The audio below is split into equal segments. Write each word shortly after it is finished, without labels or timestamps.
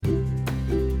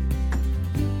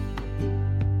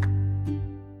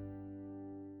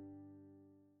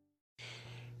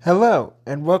Hello,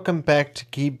 and welcome back to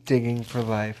Keep Digging for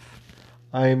Life.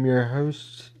 I am your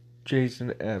host,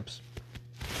 Jason Epps.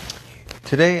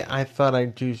 Today, I thought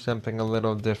I'd do something a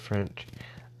little different.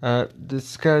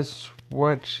 Discuss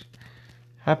what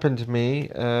happened to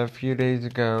me a few days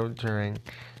ago during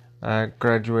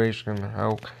graduation,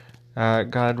 how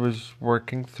God was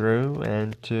working through,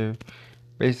 and to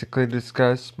basically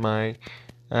discuss my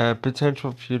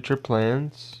potential future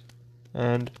plans,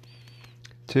 and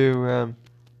to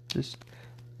just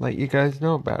let you guys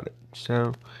know about it.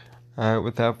 So,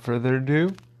 without further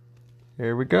ado,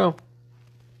 here we go.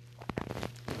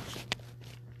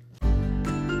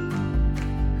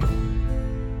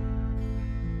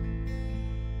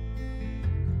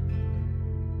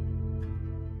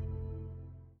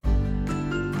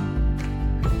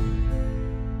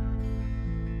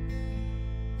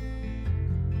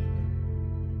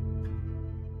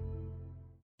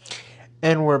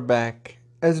 And we're back.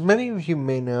 As many of you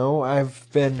may know, I've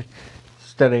been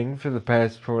studying for the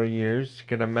past 4 years to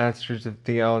get a Master's of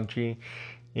Theology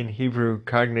in Hebrew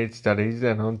Cognate Studies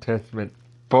and Old Testament.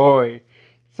 Boy,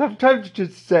 sometimes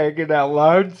just saying it out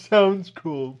loud sounds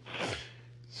cool.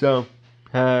 So,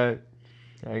 this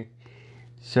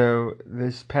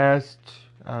past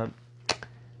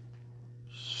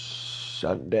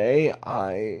Sunday,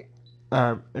 I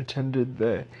attended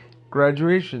the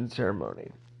graduation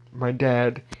ceremony. My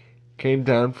dad came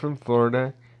down from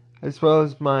Florida, as well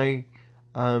as my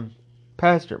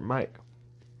pastor, Mike.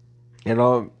 And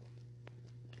on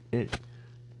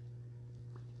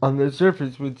the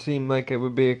surface would seem like it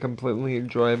would be a completely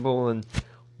enjoyable and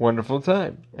wonderful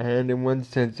time, and in one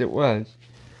sense it was.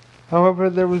 However,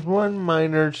 there was one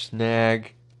minor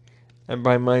snag, and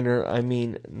by minor I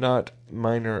mean not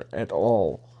minor at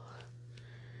all.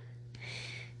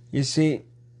 You see,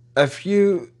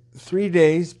 3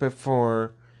 days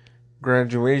before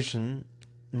graduation,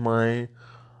 my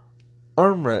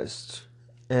armrest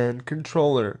and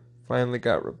controller finally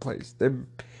got replaced. They've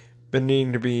been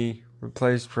needing to be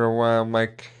replaced for a while. My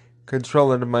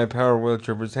controller to my power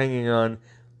wheelchair was hanging on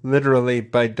literally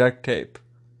by duct tape,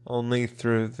 only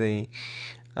through the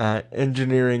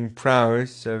engineering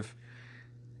prowess of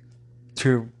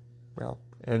two,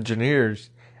 engineers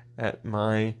at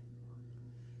my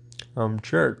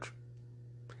church.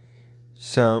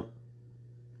 So,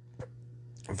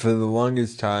 for the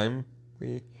longest time,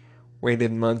 we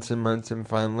waited months and months and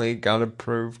finally got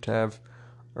approved to have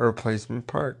a replacement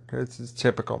part. This is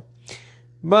typical.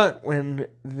 But when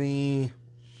the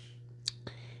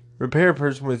repair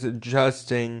person was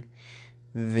adjusting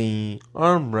the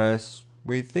armrests,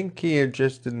 we think he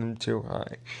adjusted them too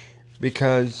high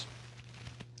because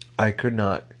I could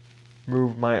not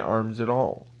move my arms at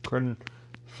all, couldn't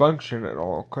function at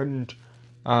all, couldn't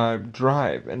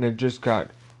drive, and it just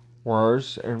got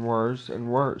worse and worse and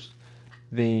worse.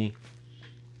 The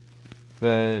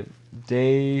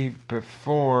day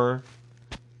before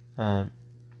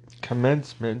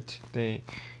commencement, the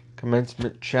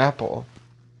commencement chapel,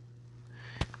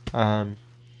 I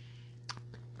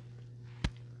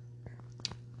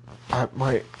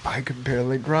could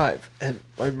barely drive, and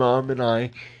my mom and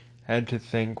I had to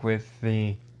think with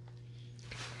the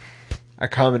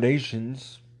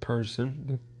accommodations person,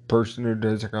 the person who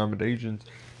does accommodations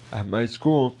at my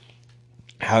school,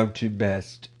 how to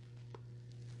best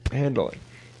handle it.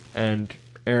 And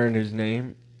Aaron is his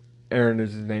name,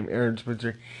 Aaron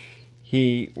Spitzer.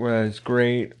 He was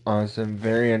great, awesome,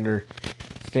 very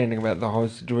understanding about the whole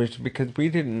situation because we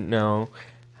didn't know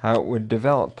how it would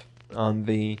develop. On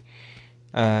the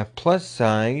plus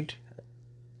side,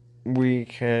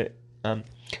 I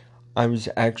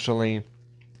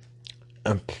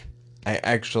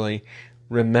actually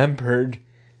remembered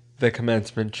the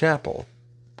commencement chapel.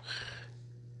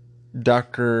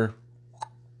 Dr.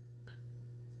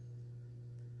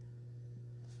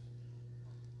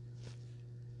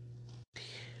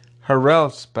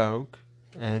 Harrell spoke,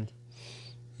 and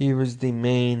he was the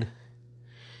main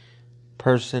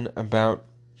person about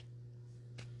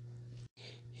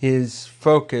his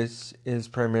focus is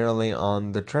primarily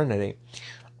on the Trinity.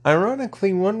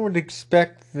 Ironically, one would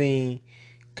expect the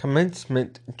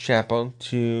commencement chapel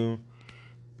to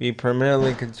be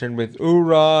primarily concerned with,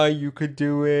 "Hoorah, you could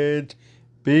do it,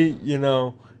 be,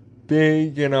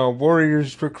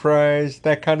 warriors for Christ,"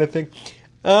 that kind of thing.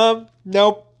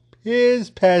 Nope.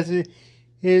 His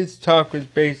talk was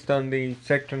based on the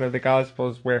section of the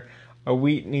Gospels where a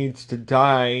wheat needs to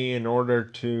die in order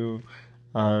to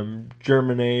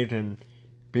germinate and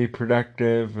be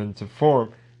productive and to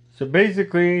form. So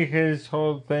basically, his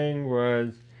whole thing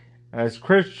was, as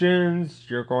Christians,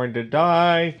 you're going to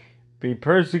die, be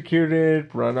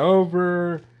persecuted, run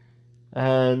over,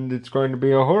 and it's going to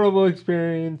be a horrible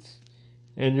experience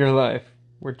in your life,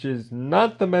 which is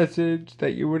not the message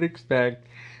that you would expect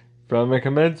from a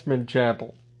commencement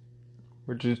chapel,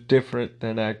 which is different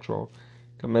than actual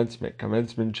commencement.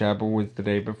 Commencement chapel was the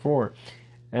day before.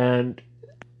 And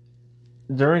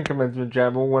during commencement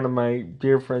chapel, one of my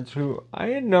dear friends, who I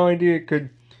had no idea could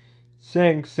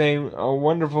sing, sang a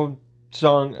wonderful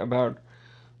song about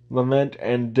lament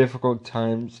and difficult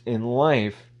times in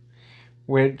life,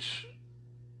 which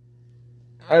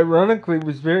ironically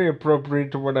was very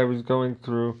appropriate to what I was going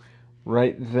through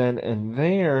right then and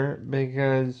there,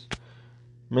 because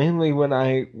mainly what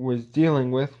I was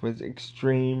dealing with was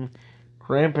extreme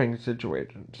cramping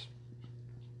situations.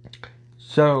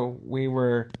 So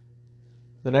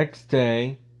the next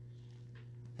day,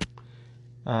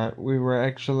 so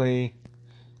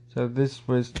this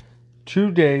was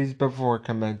 2 days before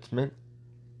commencement.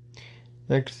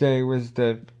 Next day was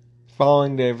the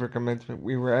following day for commencement.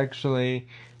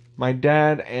 My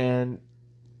dad and,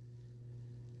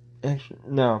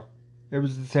 no, it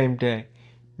was the same day.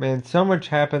 Man, so much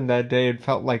happened that day, it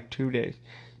felt like 2 days.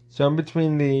 So in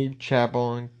between the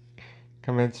chapel and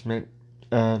commencement,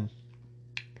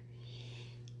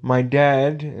 my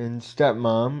dad and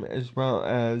stepmom, as well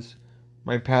as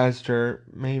my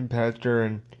main pastor,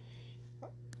 and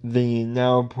the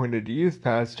now appointed youth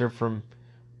pastor from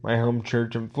my home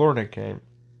church in Florida came.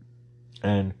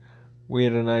 And we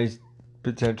had a nice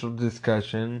potential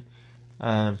discussion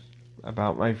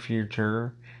about my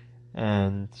future,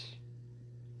 and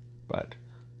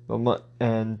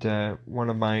one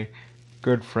of my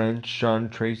good friends, Sean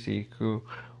Tracy, who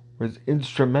was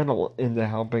instrumental into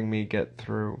helping me get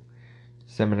through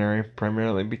seminary,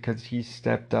 primarily because he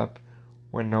stepped up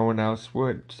when no one else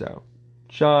would. So,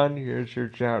 Sean, here's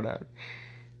your shout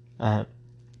out.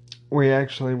 We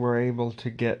actually were able to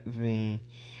get the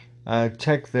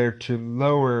tech there to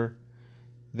lower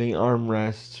the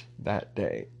armrest that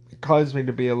day. It caused me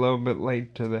to be a little bit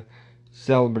late to the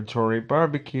celebratory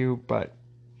barbecue, but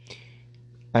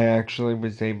I actually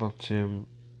was able to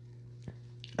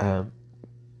have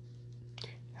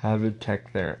a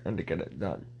tech there and to get it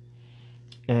done.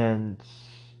 And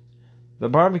the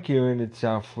barbecue in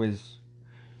itself was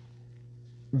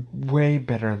way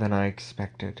better than I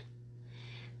expected.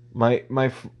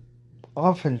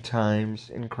 Oftentimes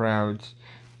in crowds,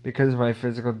 because of my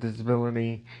physical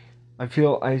disability, I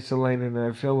feel isolated and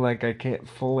I feel like I can't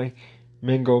fully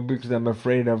mingle because I'm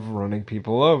afraid of running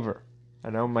people over. I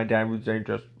know my dad would say,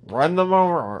 just run them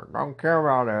over, don't care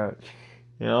about it.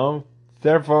 It's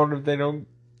their fault if they don't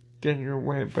get in your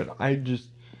way, but I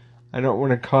don't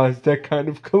want to cause that kind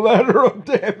of collateral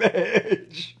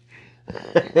damage.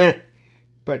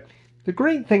 But the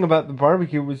great thing about the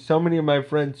barbecue was so many of my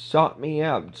friends sought me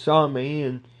out, saw me,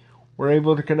 and were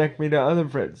able to connect me to other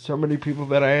friends. So many people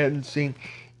that I hadn't seen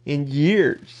in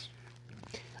years.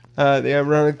 The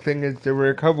ironic thing is there were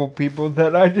a couple people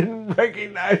that I didn't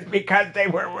recognize because they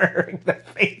were wearing the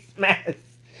face mask.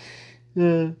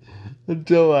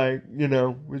 Until I,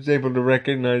 was able to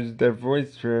recognize their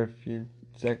voice for a few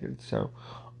seconds. So,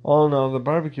 all in all, the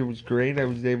barbecue was great. I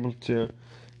was able to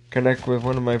connect with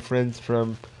one of my friends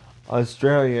from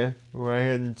Australia, who I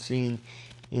hadn't seen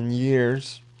in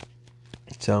years.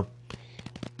 So,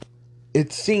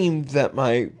 it seemed that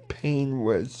my pain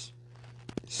was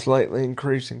slightly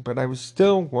increasing, but I was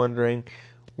still wondering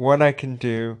what I can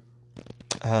do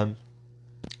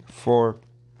for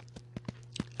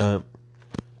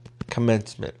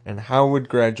commencement, and how would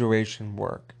graduation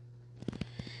work.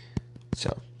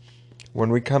 So,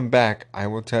 when we come back, I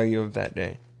will tell you of that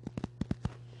day.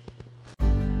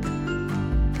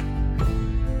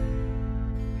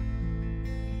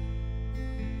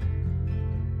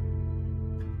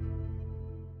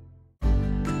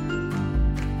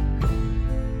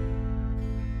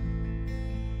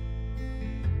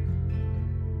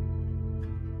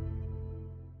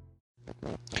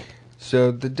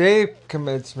 So the day of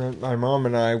commencement, my mom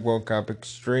and I woke up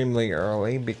extremely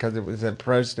early because it was at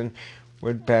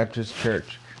Prestonwood Baptist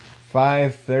Church.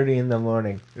 5:30 in the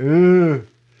morning. Ooh,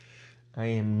 I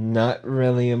am not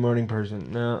really a morning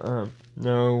person.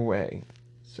 No way.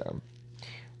 So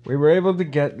we were able to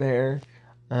get there.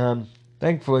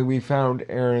 Thankfully, we found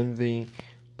Aaron, the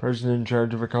person in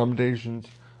charge of accommodations,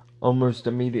 almost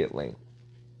immediately.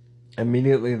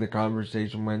 Immediately, the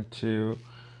conversation went to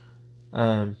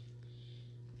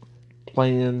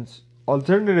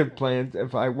alternative plans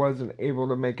if I wasn't able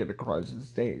to make it across the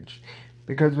stage.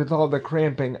 Because with all the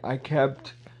cramping, I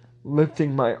kept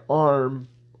lifting my arm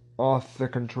off the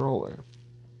controller.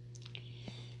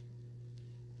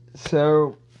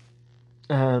 So,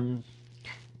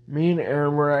 me and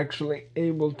Aaron were actually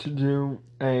able to do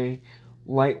a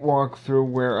light walkthrough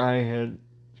where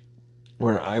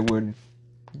I would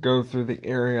go through the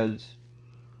areas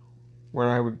where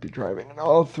I would be driving. And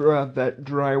all throughout that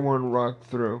dry one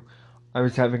walkthrough, I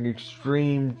was having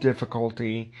extreme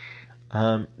difficulty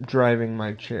driving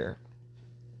my chair.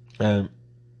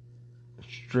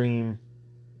 Extreme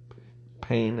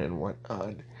pain and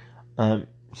whatnot.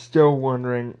 Still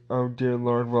wondering, oh dear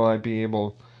Lord, will I be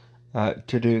able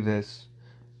to do this?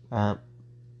 The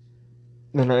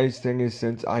nice thing is,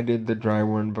 since I did the dry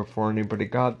one before anybody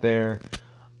got there,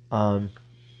 I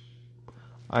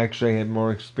actually had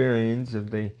more experience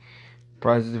of the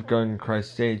process of going across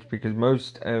stage, because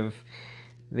most of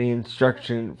the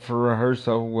instruction for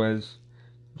rehearsal was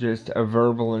just a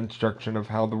verbal instruction of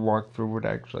how the walkthrough would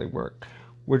actually work.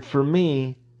 Which for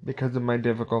me, because of my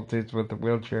difficulties with the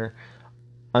wheelchair,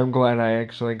 I'm glad I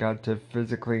actually got to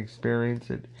physically experience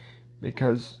it,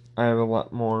 because I have a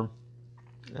lot more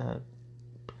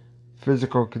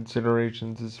physical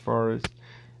considerations as far as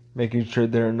making sure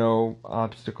there are no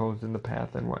obstacles in the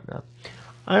path and whatnot.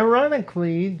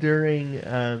 Ironically, during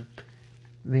the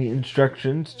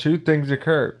instructions, two things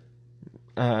occurred.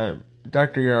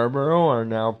 Dr. Yarborough, our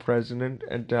now president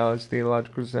at Dallas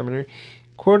Theological Seminary,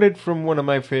 quoted from one of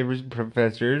my favorite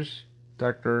professors,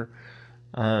 Dr.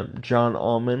 John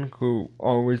Allman, who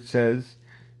always says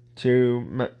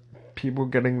to people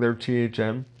getting their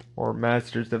THM, or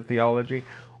Masters of Theology,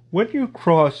 when you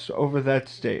cross over that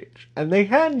stage and they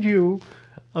hand you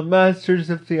a Masters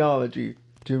of Theology,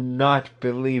 do not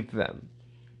believe them.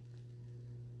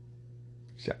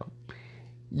 So,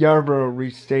 Yarborough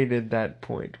restated that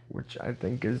point, which I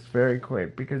think is very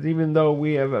quaint, because even though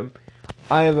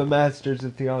I have a Master's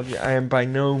of Theology, I am by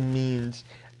no means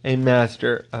a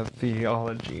Master of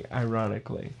Theology,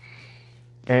 ironically.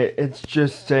 It's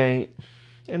just in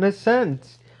a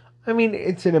sense, I mean,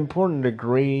 it's an important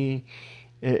degree,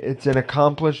 it's an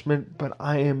accomplishment, but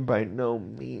I am by no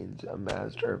means a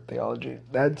Master of Theology.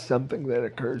 That's something that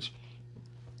occurs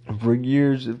for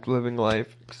years of living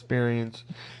life experience,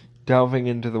 delving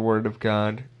into the Word of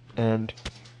God, and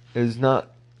is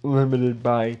not limited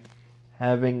by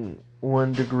having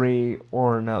one degree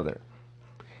or another.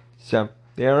 So,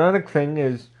 the ironic thing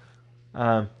is,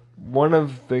 one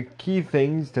of the key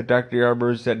things that Dr.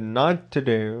 Yarborough said not to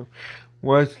do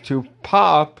was to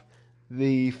pop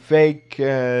the fake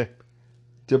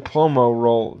diploma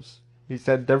rolls. He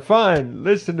said, they're fine,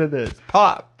 listen to this,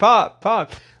 pop, pop,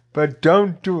 pop, but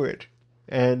don't do it.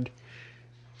 And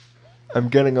I'm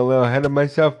getting a little ahead of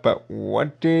myself, but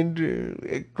what did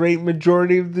a great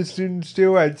majority of the students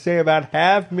do? I'd say about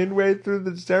half, midway through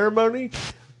the ceremony,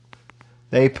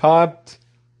 they popped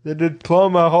the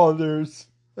diploma holders.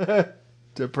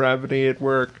 Depravity at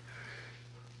work.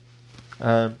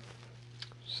 The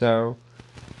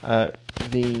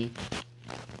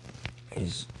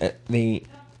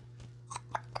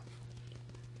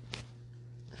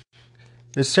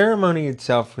ceremony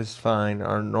itself was fine.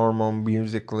 Our normal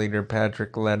music leader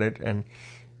Patrick led it, and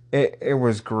it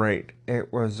was great.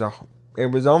 It was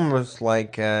almost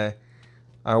like a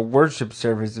worship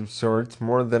service of sorts,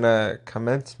 more than a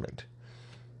commencement,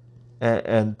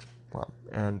 and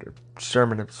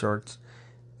sermon of sorts.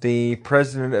 The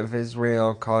president of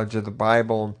Israel College of the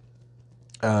Bible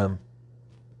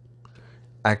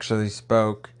actually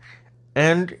spoke,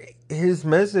 and his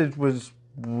message was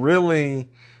really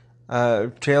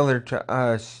tailored to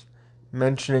us,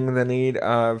 mentioning the need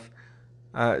of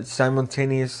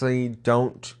simultaneously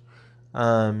don't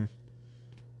try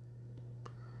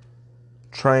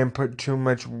and put too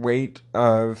much weight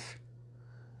of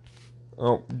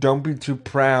don't be too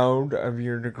proud of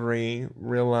your degree.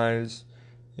 Realize,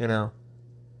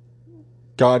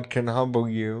 God can humble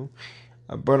you,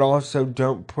 but also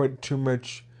don't put too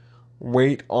much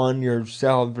weight on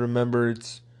yourself. Remember,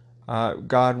 it's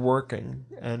God working.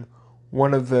 And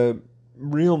one of the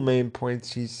real main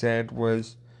points he said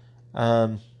was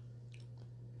that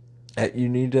you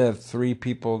need to have 3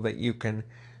 people that you can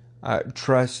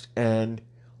trust and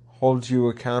hold you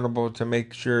accountable to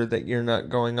make sure that you're not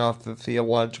going off the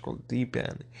theological deep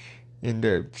end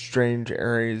into strange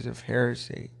areas of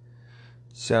heresy.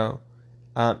 So,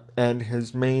 and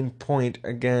his main point,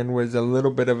 again, was a little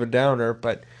bit of a downer,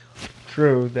 but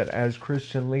true, that as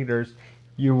Christian leaders,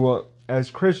 you will,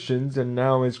 as Christians and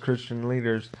now as Christian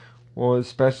leaders, will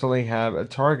especially have a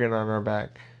target on our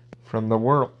back from the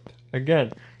world.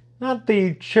 Again, not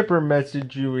the chipper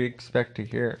message you would expect to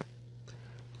hear.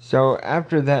 So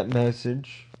after that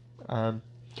message,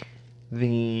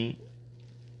 the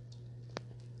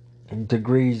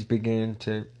degrees began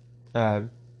to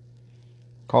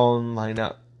call and line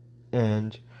up.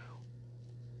 And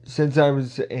since I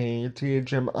was a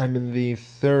THM, I'm in the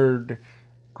third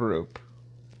group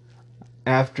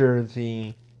after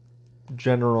the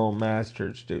general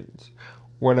master's students.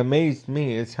 What amazed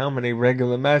me is how many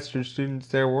regular master's students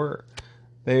there were.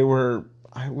 They were,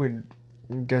 I would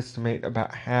guesstimate,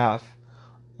 about half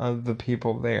of the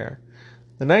people there.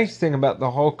 The nice thing about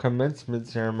the whole commencement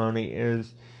ceremony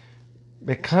is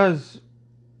because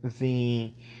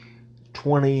the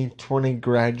 2020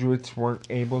 graduates weren't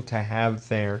able to have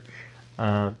their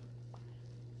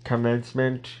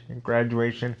commencement and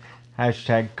graduation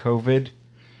 #COVID,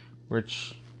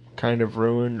 which kind of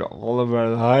ruined all of our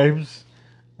lives.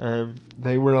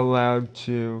 They were allowed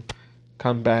to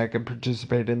come back and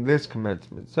participate in this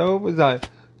commencement. So it was a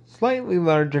slightly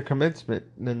larger commencement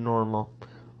than normal.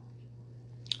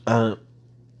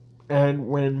 And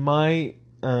when my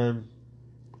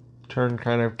turn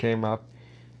kind of came up,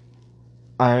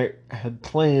 I had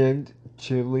planned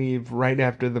to leave right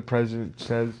after the president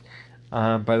says,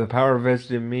 by the power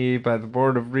vested in me, by the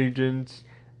Board of Regents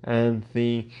and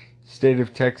the state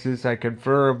of Texas, I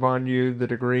confer upon you the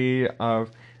degree of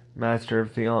Master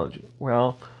of Theology.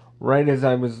 Well, right as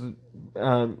I was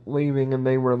leaving and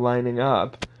they were lining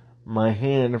up, my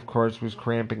hand, of course, was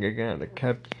cramping again. It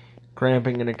kept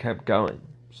cramping and it kept going.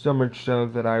 So much so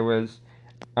that I was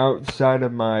outside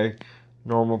of my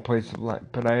normal place of life.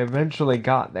 But I eventually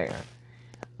got there.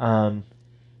 And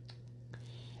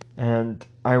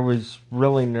I was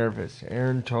really nervous.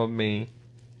 Aaron told me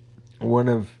one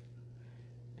of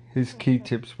his key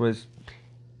tips was,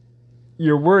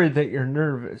 you're worried that you're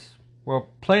nervous. Well,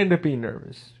 plan to be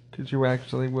nervous, because you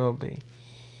actually will be.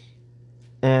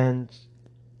 And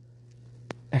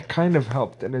it kind of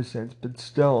helped in a sense, but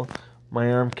still,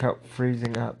 my arm kept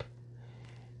freezing up.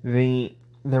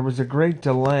 There was a great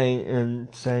delay in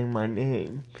saying my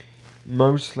name,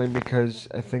 mostly because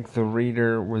I think the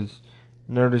reader was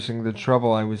noticing the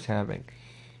trouble I was having.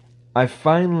 I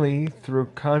finally, through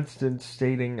constant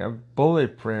stating of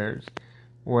bullet prayers,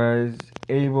 was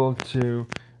able to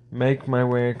make my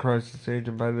way across the stage,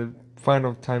 and by the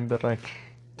final time that I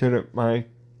did it, my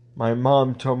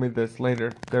mom told me this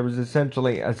later, there was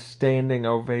essentially a standing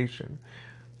ovation,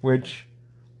 which,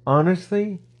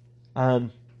 honestly,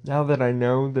 now that I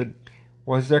know that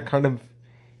was there, kind of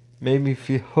made me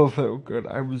feel a little good.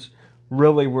 I was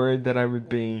really worried that I would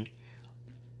be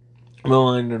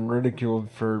maligned and ridiculed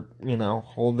for,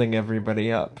 holding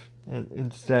everybody up. And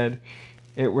instead,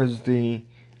 it was the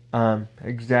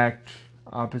exact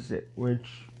opposite,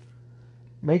 which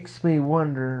makes me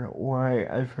wonder why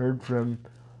I've heard from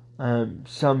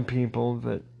some people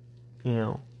that,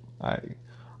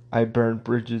 I burned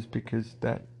bridges, because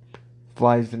that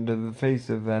flies into the face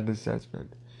of that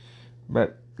assessment.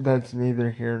 But that's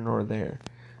neither here nor there.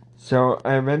 So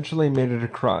I eventually made it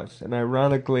across, and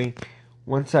ironically,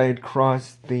 once I had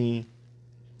crossed the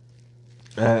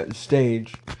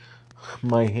stage,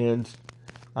 my hands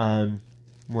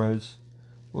was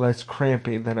less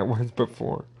crampy than it was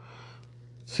before,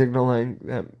 signaling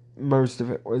that most of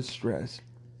it was stress.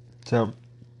 So,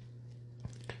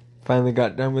 finally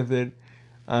got done with it.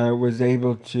 I was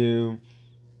able to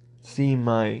see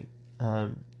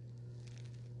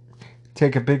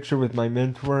take a picture with my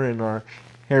mentor in our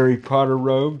Harry Potter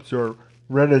robes, or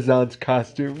Renaissance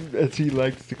costume, as he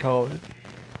likes to call it.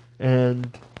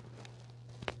 And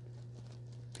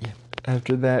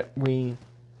after that,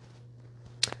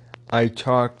 I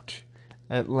talked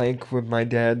at length with my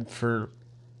dad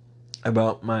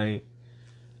about my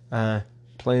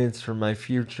plans for my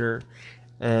future,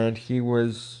 and he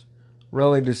was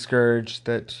really discouraged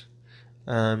that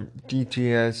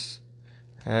DTS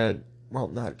had, well,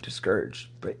 not discouraged,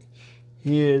 but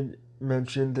he had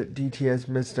mentioned that DTS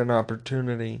missed an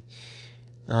opportunity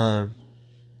when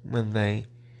they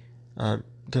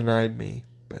denied me,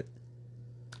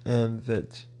 and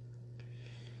that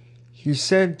he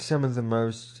said some of the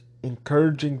most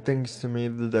encouraging things to me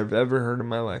that I've ever heard in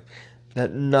my life,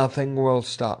 that nothing will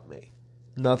stop me.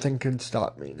 Nothing can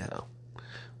stop me now.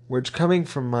 Which, coming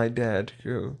from my dad,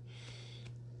 who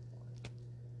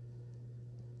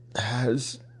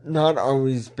has not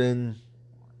always been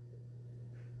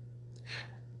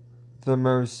the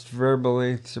most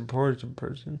verbally supportive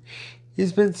person.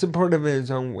 He's been supportive in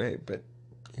his own way, but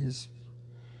he's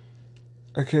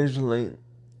occasionally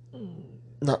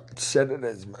not said it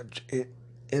as much. It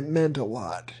meant a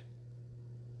lot.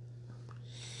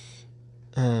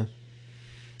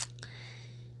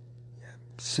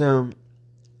 So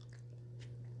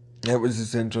that was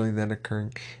essentially that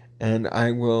occurring, and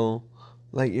I will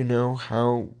let you know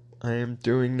how I am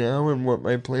doing now and what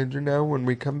my plans are now when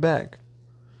we come back.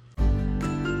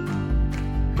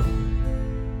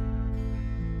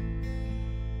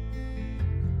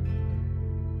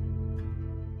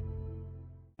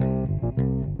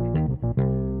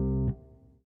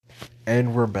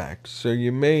 And we're back. So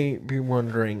you may be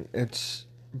wondering, it's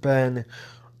been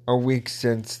a week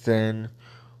since then.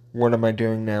 What am I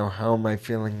doing now? How am I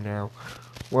feeling now?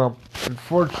 Well,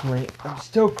 unfortunately, I'm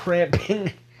still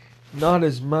cramping. Not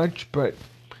as much, but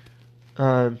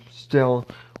still.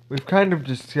 We've kind of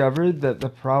discovered that the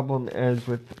problem is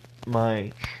with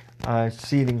my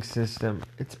seating system.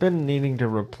 It's been needing to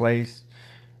replace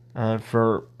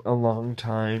for a long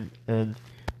time and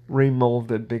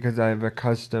remolded because I have a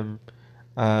custom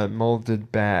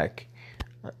molded back.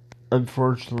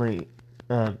 Unfortunately,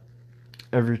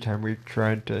 every time we've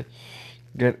tried to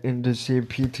get into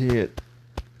CPT, it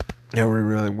never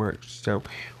really works. So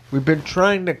we've been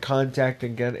trying to contact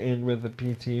and get in with the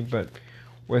PT, but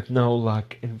with no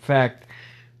luck. In fact,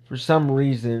 for some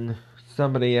reason,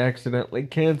 somebody accidentally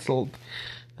canceled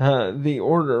the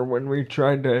order when we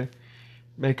tried to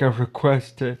make a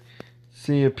request to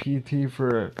see a PT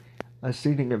for a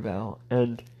seating eval,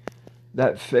 and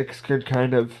that fix could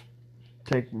kind of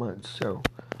take months. So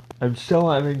I'm still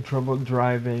having trouble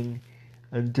driving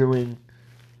and doing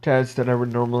tests that I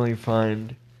would normally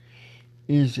find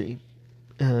easy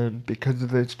because of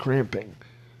this cramping.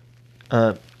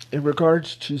 In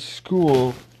regards to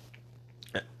school,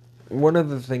 one of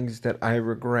the things that I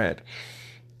regret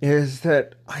is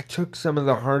that I took some of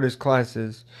the hardest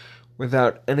classes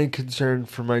without any concern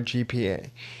for my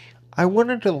GPA. I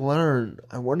wanted to learn.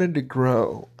 I wanted to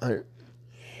grow.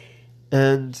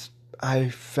 And I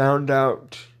found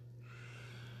out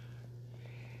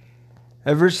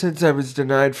ever since I was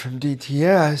denied from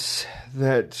DTS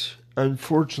that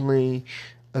unfortunately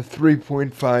a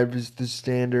 3.5 is the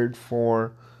standard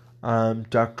for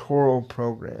doctoral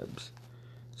programs.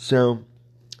 So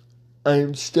I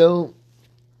am still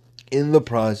in the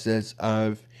process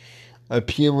of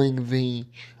appealing the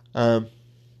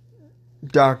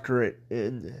doctorate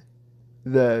in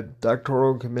the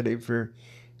doctoral committee for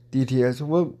DTS.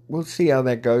 We'll see how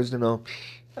that goes, and I'll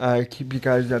keep you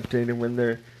guys updated when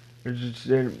they're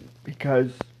interested,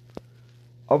 because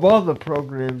of all the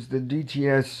programs, the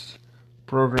DTS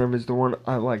program is the one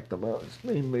I like the most,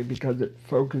 mainly because it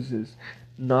focuses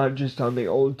not just on the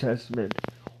Old Testament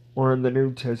or in the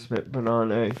New Testament, but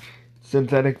on a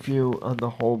synthetic view on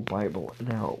the whole Bible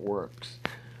and how it works.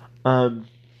 I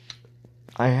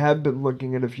have been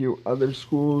looking at a few other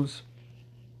schools.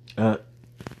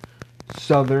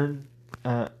 Southern,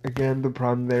 again, the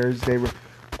problem there is they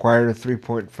require a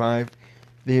 3.5.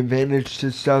 The advantage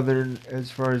to Southern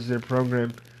as far as their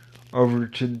program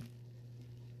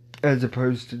as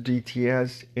opposed to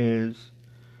DTS is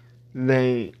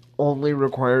they only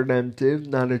require an MDiv,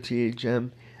 not a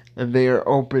THM, and they are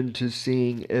open to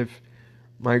seeing if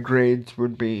my grades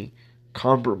would be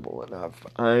comparable enough.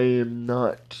 I am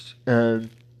not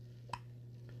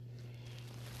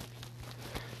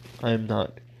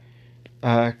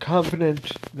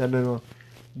confident that it'll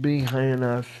be high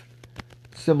enough.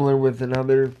 Similar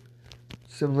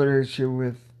issue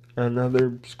with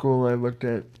another school I looked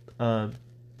at.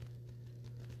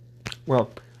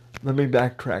 Well, let me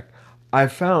backtrack. I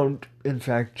found, in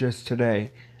fact, just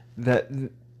today that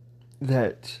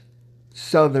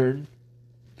Southern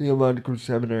Theological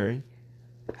Seminary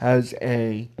has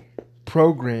a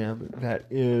program that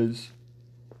is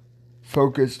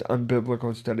focused on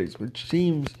biblical studies, which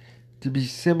seems to be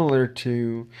similar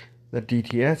to the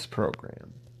DTS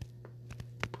program,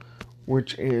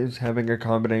 which is having a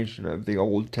combination of the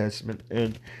Old Testament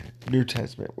and New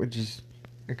Testament, which is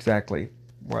exactly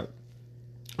what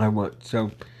I want.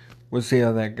 So we'll see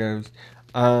how that goes.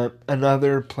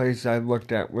 Another place I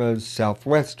looked at was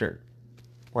Southwestern.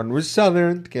 One was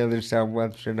Southern, the other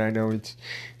Southwestern. I know it's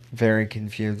very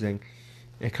confusing.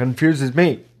 It confuses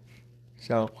me.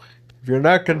 So if you're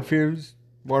not confused,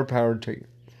 more power to you.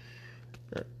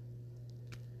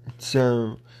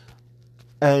 So,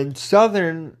 and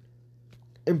Southern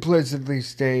implicitly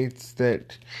states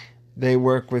that they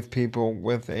work with people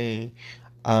with a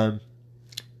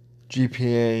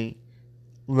GPA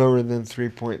lower than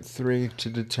 3.3 to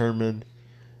determine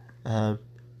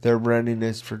their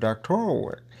readiness for doctoral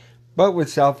work. But with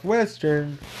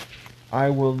Southwestern, I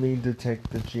will need to take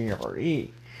the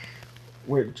GRE,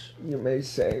 which you may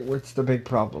say, what's the big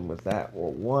problem with that?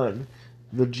 Well, one,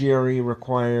 the GRE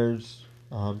requires,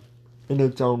 in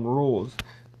its own rules,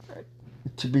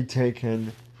 to be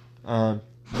taken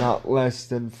not less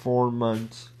than 4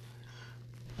 months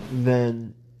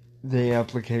than the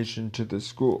application to the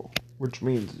school, which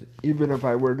means even if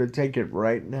I were to take it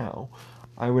right now,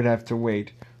 I would have to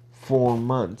wait 4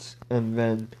 months, and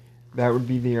then that would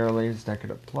be the earliest I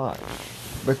could apply.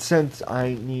 But since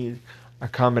I need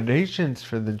accommodations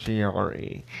for the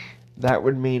GRE, that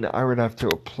would mean I would have to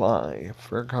apply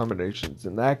for accommodations,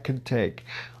 and that could take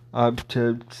up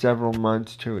to several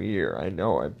months to a year. I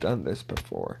know I've done this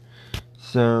before.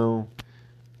 So,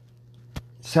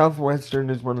 Southwestern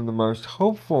is one of the most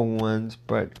hopeful ones,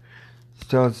 but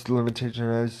still has limitation.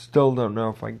 I still don't know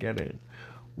if I get in.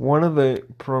 One of the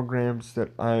programs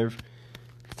that I've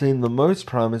seen the most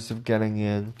promise of getting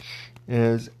in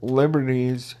is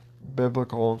Liberty's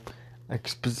Biblical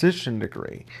Exposition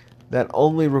degree. That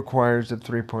only requires a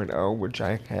 3.0, which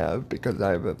I have because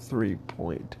I have a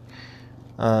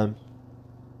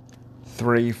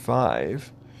 3.35,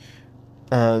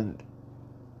 and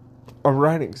a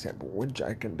writing sample, which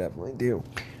I can definitely do.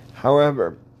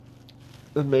 However,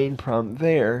 the main problem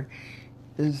there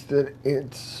is that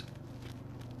it's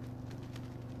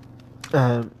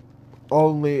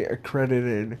only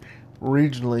accredited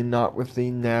regionally, not with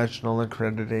the national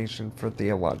accreditation for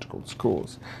theological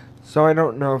schools. So I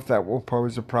don't know if that will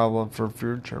pose a problem for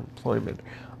future employment.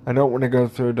 I don't want to go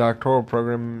through a doctoral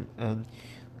program and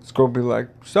school be like,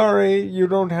 sorry, you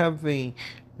don't have the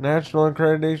national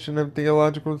accreditation of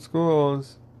theological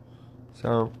schools.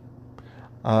 So,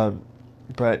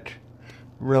 but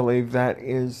really that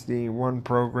is the one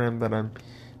program that I'm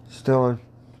still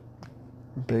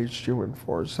based in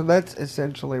for. So that's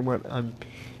essentially what I'm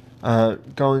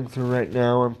going through right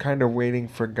now. I'm kind of waiting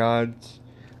for God's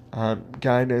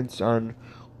guidance on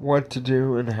what to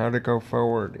do and how to go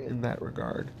forward in that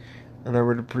regard. And I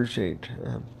would appreciate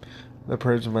the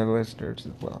prayers of my listeners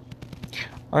as well.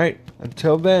 Alright,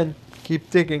 until then, keep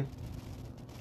digging.